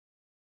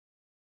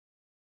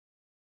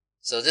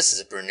So this is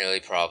a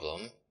Bernoulli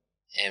problem,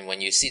 and when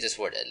you see this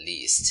word at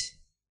least,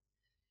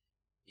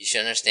 you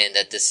should understand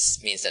that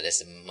this means that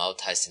it's a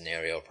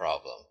multi-scenario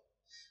problem,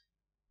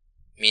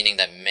 meaning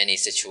that many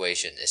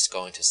situations is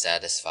going to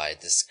satisfy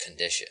this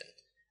condition,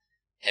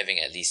 having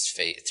at least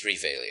 3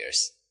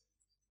 failures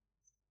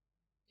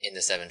in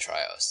the 7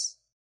 trials.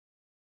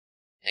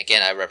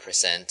 Again, I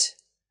represent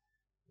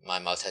my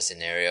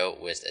multi-scenario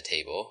with a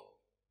table.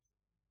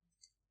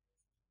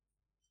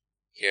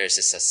 Here is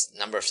the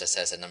number of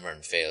success and number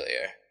of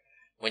failure.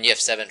 When you have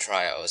 7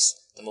 trials,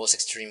 the most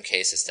extreme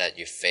case is that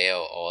you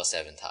fail all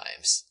 7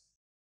 times.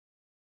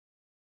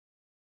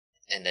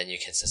 And then you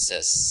can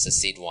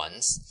succeed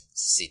once,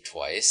 succeed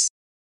twice,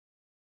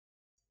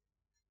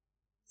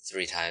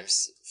 3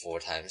 times, 4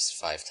 times,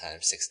 5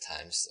 times, 6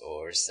 times,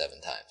 or 7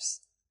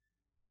 times.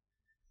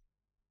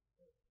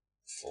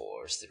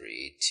 4,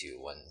 3, 2,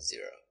 1,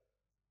 0.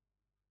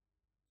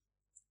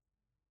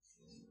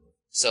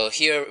 So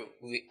here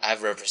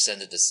I've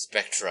represented the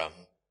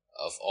spectrum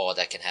of all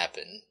that can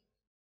happen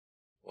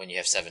when you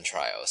have 7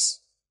 trials.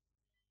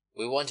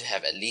 We want to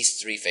have at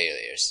least 3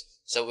 failures.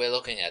 So we're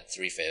looking at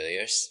 3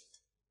 failures,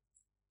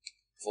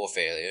 4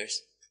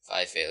 failures,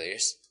 5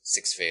 failures,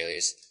 6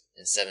 failures,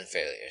 and 7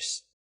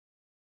 failures.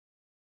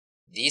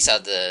 These are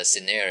the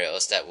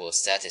scenarios that will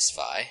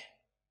satisfy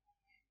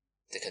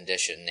the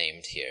condition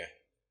named here.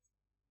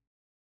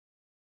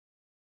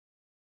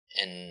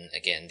 And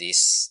again,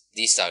 these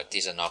are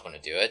not going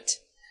to do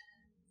it.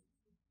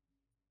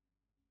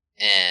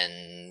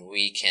 And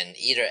we can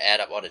either add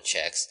up all the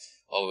checks,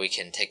 or we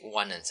can take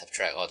 1 and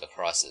subtract all the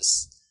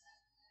crosses.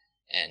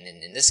 And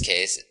in this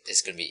case,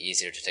 it's going to be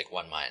easier to take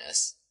 1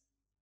 minus.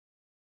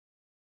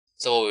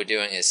 So what we're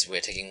doing is we're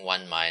taking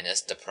 1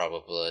 minus the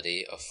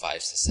probability of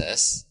 5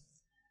 success,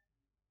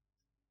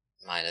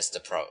 minus the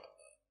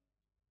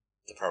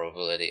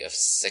probability of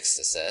 6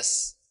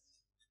 success,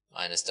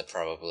 minus the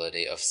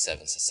probability of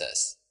 7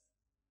 success.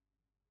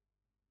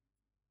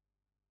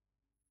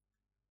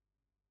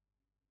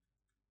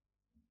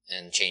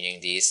 And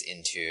changing these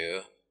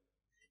into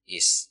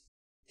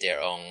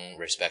their own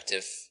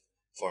respective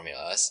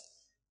formulas.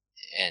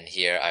 And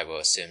here I will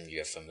assume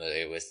you're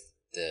familiar with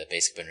the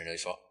basic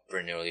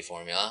Bernoulli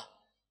formula.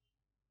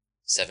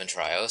 7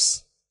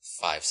 trials,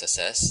 5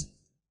 success.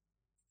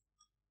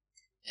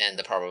 And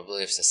the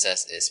probability of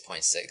success is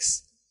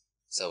 0.6.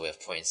 So we have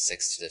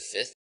 0.6 to the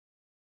 5th,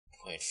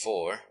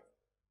 0.4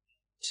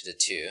 to the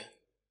 2.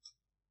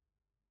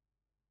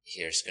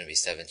 Here's going to be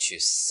 7 to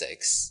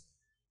 6.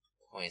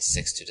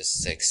 0.6 to the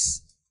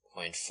 6,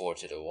 0.4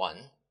 to the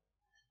 1.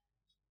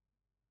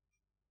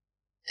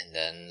 And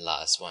then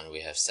last one we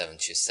have 7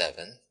 to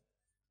 7,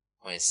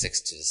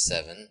 0.6 to the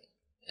 7,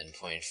 and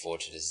 0.4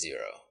 to the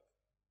 0.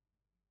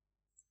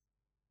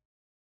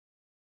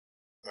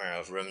 Run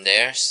out of room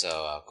there,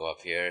 so I'll go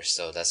up here.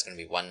 So that's going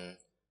to be 1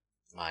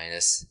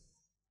 minus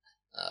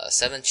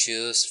 7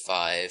 choose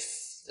 5.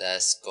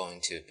 That's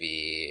going to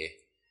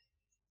be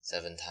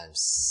 7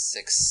 times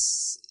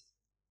 6.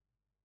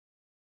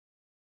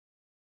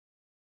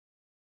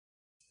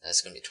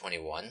 That's going to be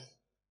 21.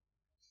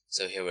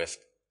 So here we have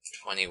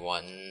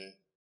 21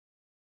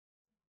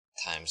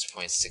 times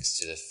 0.6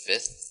 to the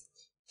 5th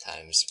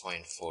times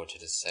 0.4 to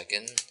the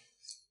 2nd.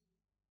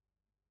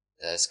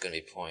 That's going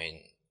to be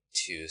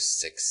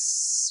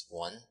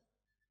 0.261.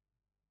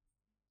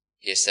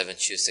 Here's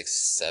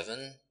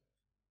 7,267.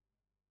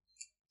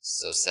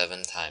 So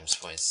 7 times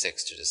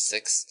 0.6 to the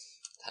 6th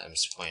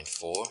times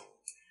 0.4.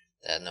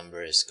 That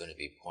number is going to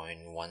be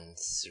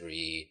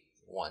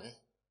 0.131.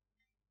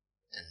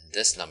 And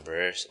this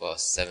number, well,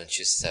 7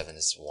 choose 7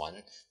 is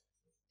 1.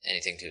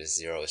 Anything to the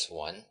 0 is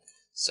 1.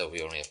 So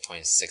we only have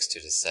 0.6 to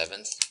the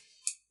 7th,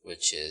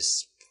 which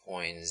is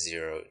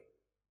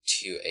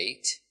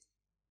 0.028.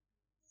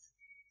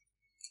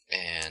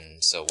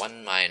 And so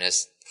 1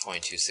 minus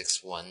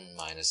 0.261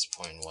 minus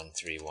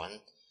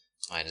 0.131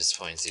 minus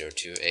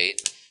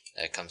 0.028,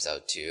 that comes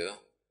out to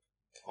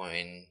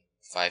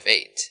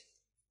 0.58.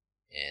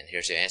 And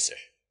here's your answer.